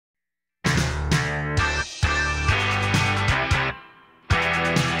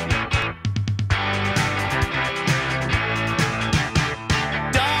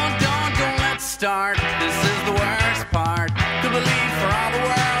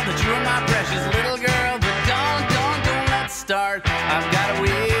precious little girl, but don't let's start. I've got a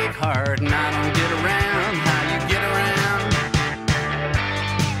weak heart and I don't get around how you get around.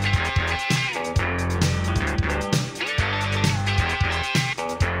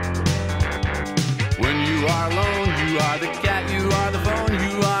 When you are alone, you are the cat, you are the phone,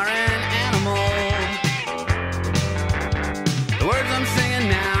 you are an animal. The words I'm singing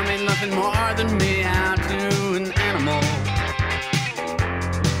now mean nothing more than me out to an animal.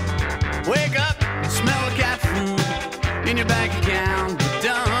 Wake up and smell the cat food in your bank account, but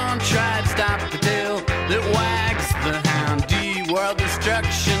don't try to stop the tail that wags the hound. D-world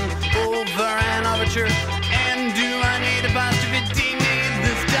destruction over an overture. And do I need apostrophe D? Need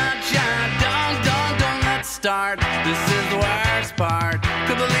this touch-on? Don't let's start. This is the worst part.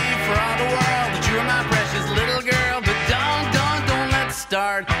 Could believe for all the world that you are my precious little girl, but don't let's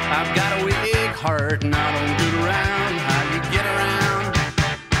start. I've got a weak heart and I don't get around how you get around.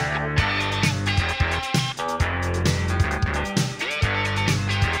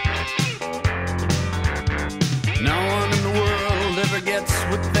 No one in the world ever gets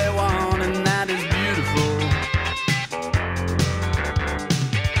what they want, and that is beautiful.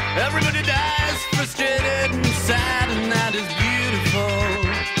 Everybody dies frustrated and sad, and that is beautiful.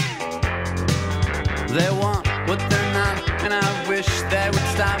 They want what they're not, and I wish they would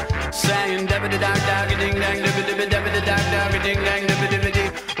stop saying dabba dog dog ding dang dabba dabba dabba dog dog ding dang dabba dabba dee.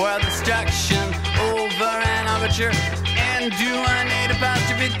 World destruction over an overture. And do I need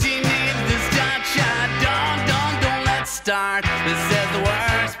apostrophe T? Need this dot shot? Don't let's start. This is the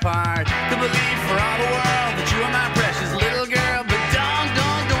worst part. To believe for all the world that you are my precious little girl, but don't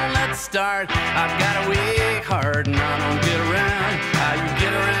let's start. I've got a weak heart and I don't get around how you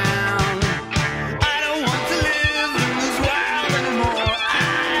get around. I don't want to live in this world anymore.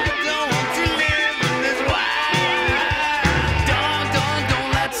 I don't want to live in this world.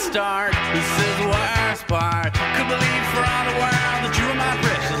 Don't let's start. This is the worst part. Could believe for all the world that you are my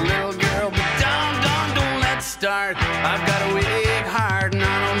precious little girl, but don't let's start. I've got a weak heart.